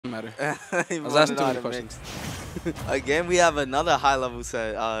doesn't matter. I was asking too many questions. Again, we have another high-level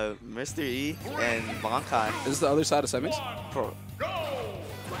set. Mr. E and Bankai. Is this the other side of semis? Pro.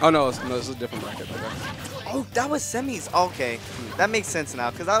 Oh, no, this is a different bracket. Okay. Oh, that was semis. Okay, that makes sense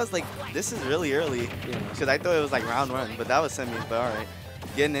now. Because I was like, this is really early. Because I thought it was like round 1, but that was semis. But all right,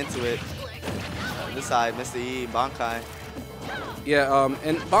 getting into it. This side, Mr. E, Bankai. Yeah,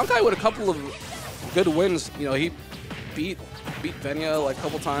 and Bankai with a couple of good wins. You know, he beat Venya like a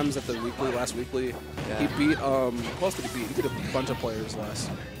couple times at the last weekly. Yeah. He beat, who else did he beat? He beat a bunch of players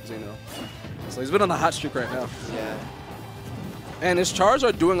last Xeno. So he's been on the hot streak right now. Yeah. And his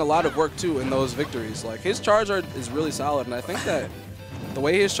Charizard doing a lot of work too in those victories. Like his Charizard is really solid, and I think that the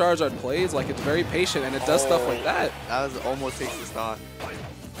way his Charizard plays, like it's very patient and it does stuff like that. That was almost takes the stock.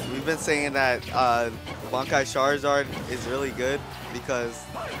 We've been saying that Bankai Charizard is really good because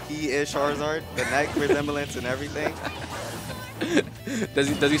he is Charizard, the neck resemblance and everything. Does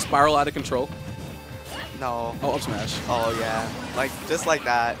he spiral out of control? No. Oh, up smash. Oh yeah, like just like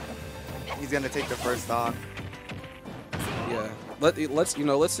that. He's gonna take the first stock. Yeah. Let's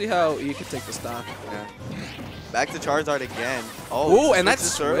see how he can take the stock. Yeah. Back to Charizard again. Oh. Ooh, and that's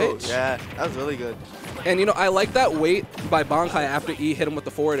switch. Yeah, that was really good. And you know, I like that wait by Bankai after E hit him with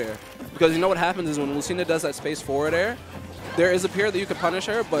the forward air, because you know what happens is when Lucina does that space forward air, there is a pair that you can punish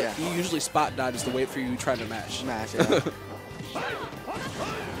her, but he usually spot dodges to wait for you trying to mash. Mash, yeah.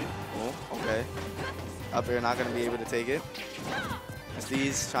 Oh, okay. Up air not gonna be able to take it.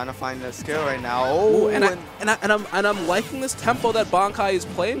 He's trying to find the skill right now. Oh, and I'm liking this tempo that Bankai is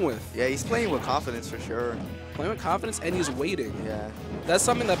playing with. Yeah, he's playing with confidence for sure. Playing with confidence, and he's waiting. Yeah. That's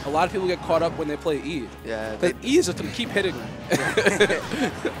something that a lot of people get caught up when they play E. Yeah. Because E is just going to keep hitting you.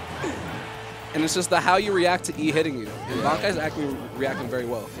 And it's just how you react to E hitting you. And Bankai's actually reacting very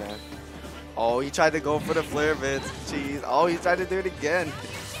well. Yeah. Oh, he tried to go for the flare bits. Jeez. Oh, he tried to do it again.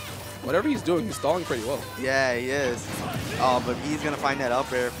 Whatever he's doing, he's stalling pretty well. Yeah, he is. Oh, but he's going to find that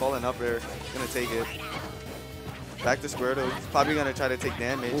up air, falling up air. He's going to take it. Back to Squirtle. He's probably going to try to take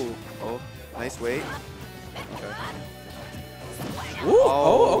damage. Ooh. Oh, nice wait. Okay. Ooh,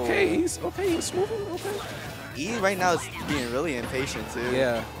 oh, okay. He's moving. Okay. E right now is being really impatient, too.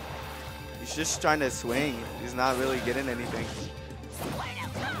 Yeah. He's just trying to swing. He's not really getting anything.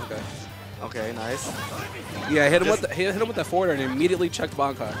 Okay. Okay, nice. Yeah, hit him with that forward and immediately checked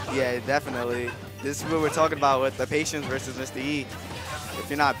Bankai. Yeah, definitely. This is what we're talking about with the patience versus Mr. E. If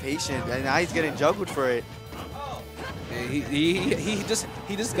you're not patient, and now he's getting juggled for it. Yeah, he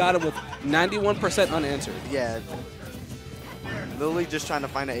just got him with 91% unanswered. Yeah. Literally just trying to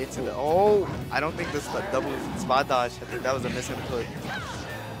find an 8 to the. Oh, I don't think this double spot dodge. I think that was a misinput.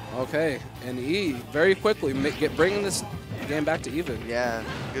 Okay, and E very quickly bringing this game back to even. Yeah,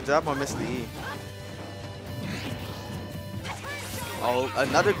 good job on Mr. E. Oh,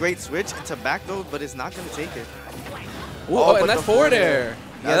 another great switch into back throw, but it's not going to take it. Oh, and that forward air.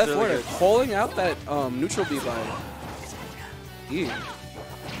 Yeah, that really forward air. good. Pulling out that neutral B by E.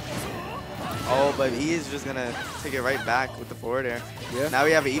 Oh, but E is just going to take it right back with the forward air. Yeah. Now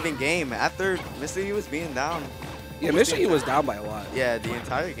we have an even game after Mr. E was being down. Yeah, Mr. E was down by a lot. Yeah, the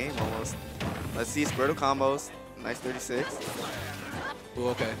entire game almost. Let's see Squirtle combos. Nice 36. Ooh,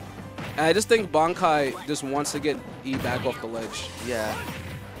 okay. And I just think Bankai just wants to get E back off the ledge. Yeah.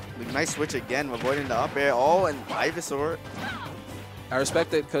 Nice switch again, avoiding the up air. Oh, and Ivysaur. I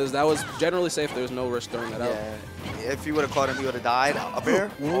respect it because that was generally safe. There was no risk throwing that out. Yeah. If he would have caught him, he would have died. Up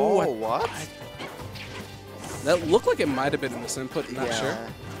air. Ooh, oh, what? That looked like it might have been a misinput. Not sure.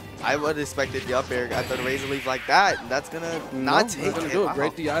 I would have expected the up air after the Razor Leaf like that. That's going to not take it. Gonna do it.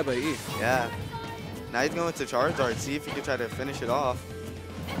 Great DI by E. Yeah. Now he's going to Charizard. See if he can try to finish it off.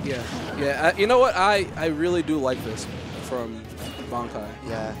 Yeah. Yeah. You know what? I really do like this from Bankai.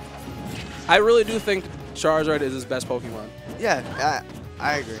 Yeah. I really do think Charizard is his best Pokemon. Yeah,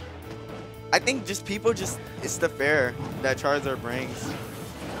 I agree. I think just people it's the fair that Charizard brings.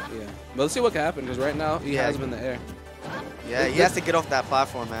 Yeah. But let's see what can happen because right now he has him in the air. Yeah, he has to get off that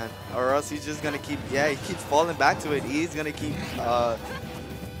platform, man, or else he's just gonna keep. Yeah, he keeps falling back to it. He's gonna keep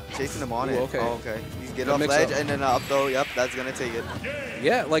chasing him on it. Okay. Oh, okay. He's getting off ledge and then up throw. Yep, that's gonna take it.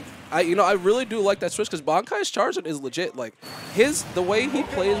 Yeah, like I really do like that switch because Bankai's Charizard is legit. Like the way he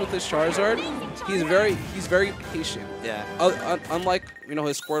plays with his Charizard, he's very patient. Yeah. Unlike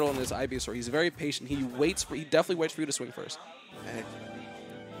his Squirtle and his Ivysaur, he's very patient. He definitely waits for you to swing first.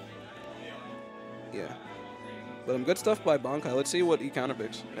 Yeah. But good stuff by Bankai. Let's see what he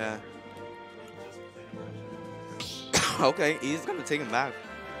counterpicks. Yeah. Okay, he's gonna take him back.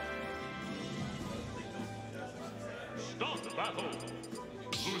 Start the battle.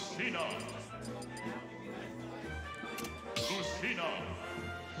 Lucina. Lucina.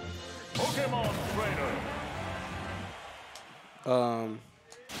 Pokemon Trainer.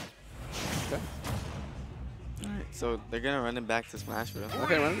 Okay. So they're gonna run him back to Smash, bro.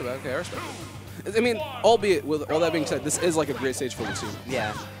 Okay, running it back. Okay, I respect it. I mean, albeit with all that being said, this is like a great stage for Lucina.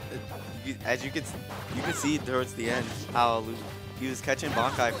 Yeah. As you could see towards the end how he was catching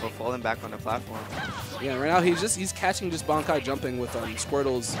Bankai for falling back on the platform. Yeah, right now he's catching just Bankai jumping with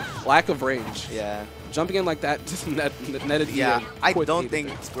Squirtle's lack of range. Yeah. Jumping in like that just netted. Yeah, I don't think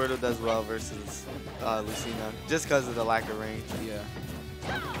there. Squirtle does well versus Lucina just because of the lack of range. Yeah.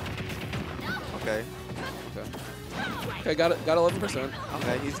 Okay. Okay, got 11%.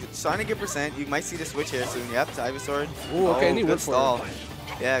 Okay, he's starting to get percent. You might see the switch here soon. Yep, to Ivysaur. Ooh, okay, and he good went for stall. it.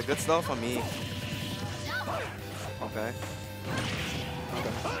 Yeah, good stall from me. Okay.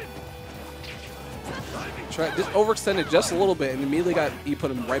 Just overextended just a little bit and immediately put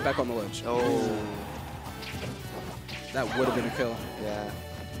him right back on the ledge. Oh. That would have been a kill. Yeah.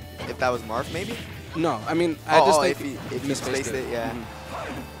 If that was Marth, maybe? No, I mean, I just think if he spaced it, yeah.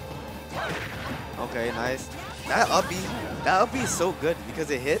 Okay, nice. That up B is so good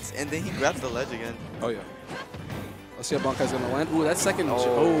because it hits and then he grabs the ledge again. Oh yeah. Let's see how Bankai's gonna land. Ooh, that second.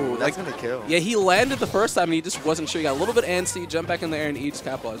 Oh, that's like, gonna kill. Yeah, he landed the first time and he just wasn't sure. He got a little bit antsy, jumped back in the air and eats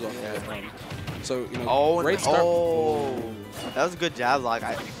capitalize off of it. So you know, great start. Oh, that was a good jab lock.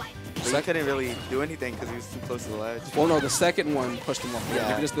 But he couldn't really do anything because he was too close to the ledge. Well, no, the second one pushed him off.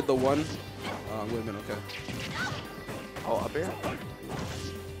 Yeah. If he just did the one, would have been okay. Oh, up air? Went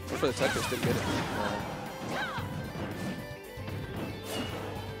for the tech, just didn't get it.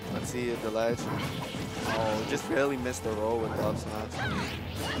 Let's see the ledge. Oh, just barely missed the roll with the up smash.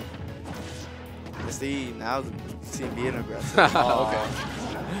 Let's see, now see him being aggressive. Okay.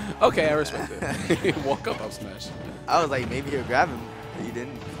 Okay, I respect it. He walk up smash. I was like, maybe he'll grab him, but he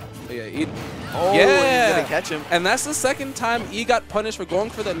didn't. But yeah, Oh, yeah. he's gonna catch him. And that's the second time E got punished for going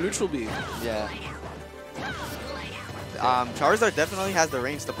for that neutral B. Yeah. Charizard definitely has the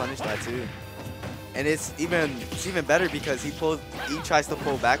range to punish that too. And it's even better because he tries to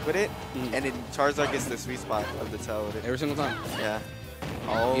pull back with it, and then Charizard gets the sweet spot of the tail with it. Every single time. Yeah.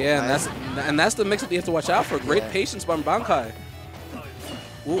 Oh, yeah, nice. and that's the mix-up you have to watch out for. Great patience by Bankai.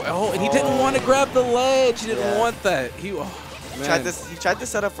 Ooh, oh, and he didn't want to grab the ledge. He didn't want that. He tried to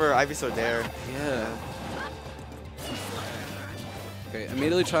set up for Ivysaur there. Yeah. Okay,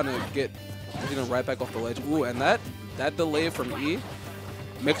 immediately trying to get right back off the ledge. Ooh, and that delay from E,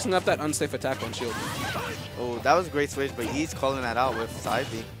 mixing up that unsafe attack on shield. Oh, that was a great switch, but he's calling that out with side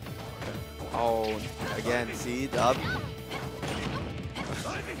B. Oh, again, see, the up.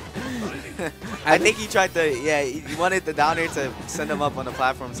 I think he tried to, he wanted the down air to send him up on the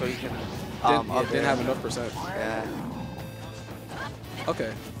platform so he can didn't have enough percent. Yeah.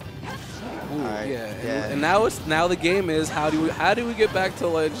 Okay. Ooh, right. Yeah. And now the game is how do we get back to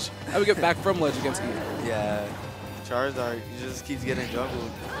ledge? How do we get back from ledge against E? Yeah. Charizard, he just keeps getting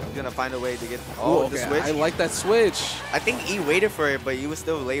juggled. He's gonna find a way to get okay. the switch. I like that switch. I think E waited for it, but he was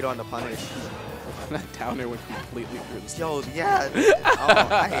still late on the punish. That down there went completely through the stage. Yo, yeah.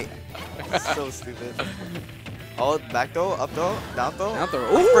 Oh, so stupid. Oh, back throw, up throw, down throw. Down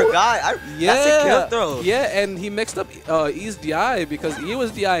throw. I forgot. That's a kill throw. Yeah, and he mixed up E's DI because E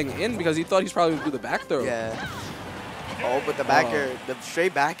was DIing in because he thought he's probably going to do the back throw. Yeah. Oh, but the back air, the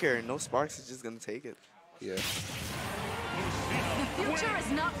straight back air, no sparks is just going to take it. Yeah. The future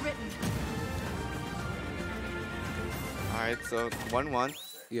is not written. All right, so 1-1.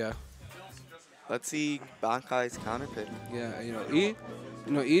 Yeah. Let's see Bankai's counter pick. Yeah,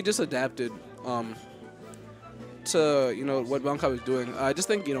 E just adapted to what Bankai was doing. I just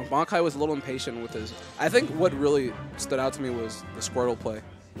think Bankai was a little impatient with his. I think what really stood out to me was the Squirtle play.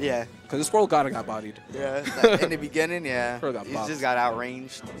 Yeah. Because the Squirtle got bodied. Yeah. In the beginning, yeah. He just got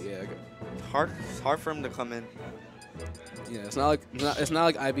outranged. Yeah. It's hard for him to come in. Yeah, it's not like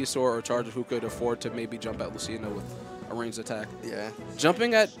Ivysaur or Charger who could afford to maybe jump at Lucina with a ranged attack. Yeah.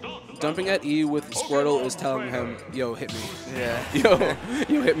 Jumping at E with Squirtle is telling him, yo, hit me. Yeah. Yo,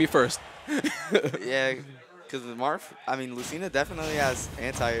 hit me first. Yeah, because Lucina definitely has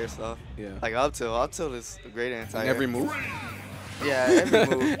anti-air stuff. Yeah. Like up tilt is a great anti-air. Every move? Yeah, every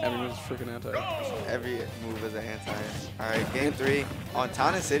move. Every move is freaking anti-air. Every move is an anti-air. All right, game 3 on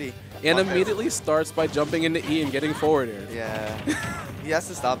Town and City. And immediately starts by jumping into E and getting forward air. Yeah. He has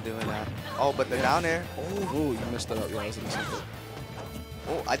to stop doing that. Oh, but the down air. Oh, you messed that up. Yeah, I was missing it.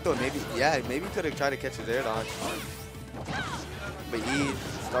 Oh, I thought maybe he could have tried to catch his air dodge. But E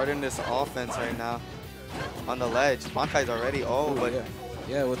starting this offense right now on the ledge. Bankai's already. But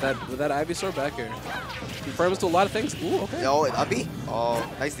yeah, with that Ivysaur back air. Confirms to a lot of things. Ooh, okay. Yo, up B. Oh,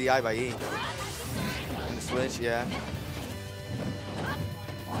 nice DI by E. And the switch, yeah.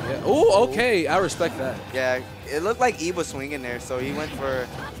 Yeah, Oh, okay. I respect that. Yeah, it looked like E was swinging there, so he went for,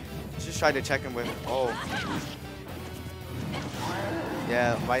 just tried to check him with, oh.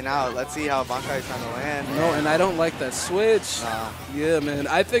 Yeah, right now, let's see how Bankai is trying to land. No, and I don't like that switch. Nah. Yeah, man.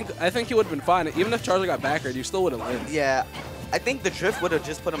 I think he would have been fine. Even if Charizard got backered, you still would have lived. Yeah, I think the drift would have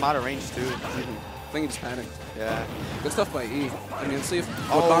just put him out of range too. I think he just panicked. Yeah. Good stuff by E. I mean, see if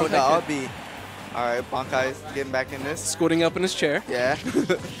Oh, the up B. All right, Bankai's getting back in this. Scooting up in his chair. Yeah.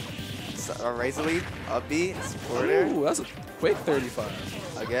 So, Razor lead, up B, supporter. Ooh, that's a quick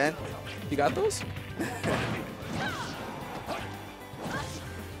 35. Again. You got those?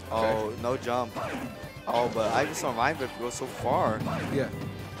 Oh, no jump. Oh, but I just saw mine go so far. Yeah.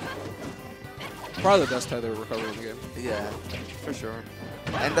 Probably the best tether recovery in the game. Yeah, for sure.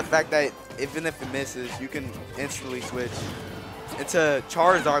 And the fact that even if it misses, you can instantly switch into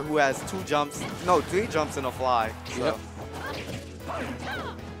Charizard, who has 3 jumps in a fly. So. Yep.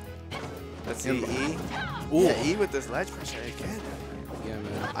 Let's see, E. Ooh. Yeah, E with this ledge pressure again. Yeah,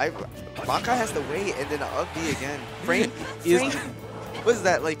 man. Bankai has to wait and then up B again. Frame, what is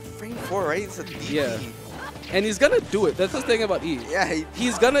that, like frame 4, right? It's a DP. Yeah. And he's gonna do it. That's the thing about E. Yeah.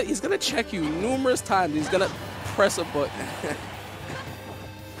 He's gonna check you numerous times. He's gonna press a button.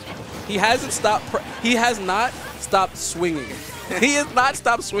 He hasn't stopped. He has not stopped swinging. He has not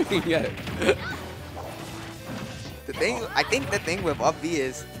stopped swinging yet. I think the thing with up B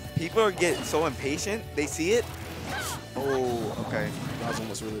is people get so impatient. They see it. Oh, okay. That was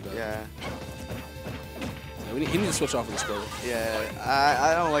almost really bad. Yeah. He needs to switch off of the squirtle. Yeah,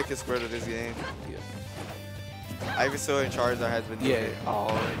 I don't like the squirtle this game. Yeah. Ivysaur and Charizard has been Yeah. Oh,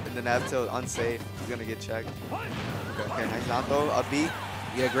 and then Abtilt unsafe. He's gonna get checked. Okay, nice down throw. Up B.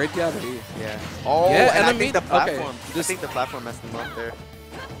 Yeah, great job. Yeah. Oh, yeah, and I mean, think the platform. Okay, I think the platform messed him up there.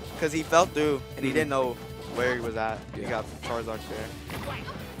 Because he fell through and he didn't know where he was at. Yeah. He got Charizard there.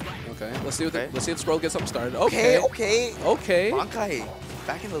 Okay, let's see if the scroll gets something started. Okay. Okay. Bankai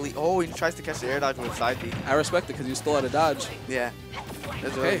back in the lead. Oh, he tries to catch the air dodge with side B. I respect it because you still had a dodge. Yeah.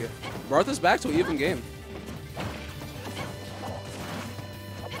 That's Okay. really good. Brought this back to an even game.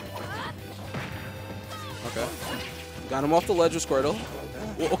 Okay. Got him off the ledge with Squirtle.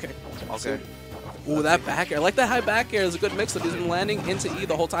 Ooh, okay. Okay. Ooh, that back air. I like that high back air. Is a good mix up. He's been landing into E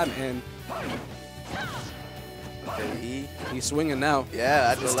the whole time, and Okay, E. he's swinging now.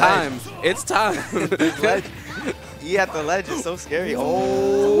 Yeah, It's time. It's time. His ledge. E at the ledge is so scary.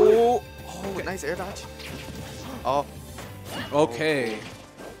 Oh, nice air dodge. Oh. Okay.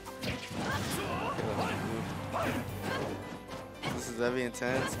 This is very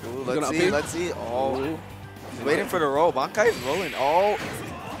intense. Ooh, gonna let's up see. B? Let's see. Oh. Ooh. He's waiting for the roll. Bankai's rolling. Oh.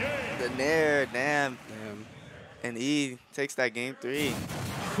 The nair. Damn. And E takes that game 3.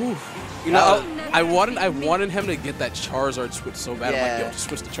 Whew. You know, I wanted him to get that Charizard switch so bad. I'm like, yo, just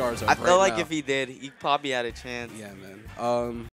switch to Charizard. I feel like now. if he did, he probably had a chance. Yeah, man.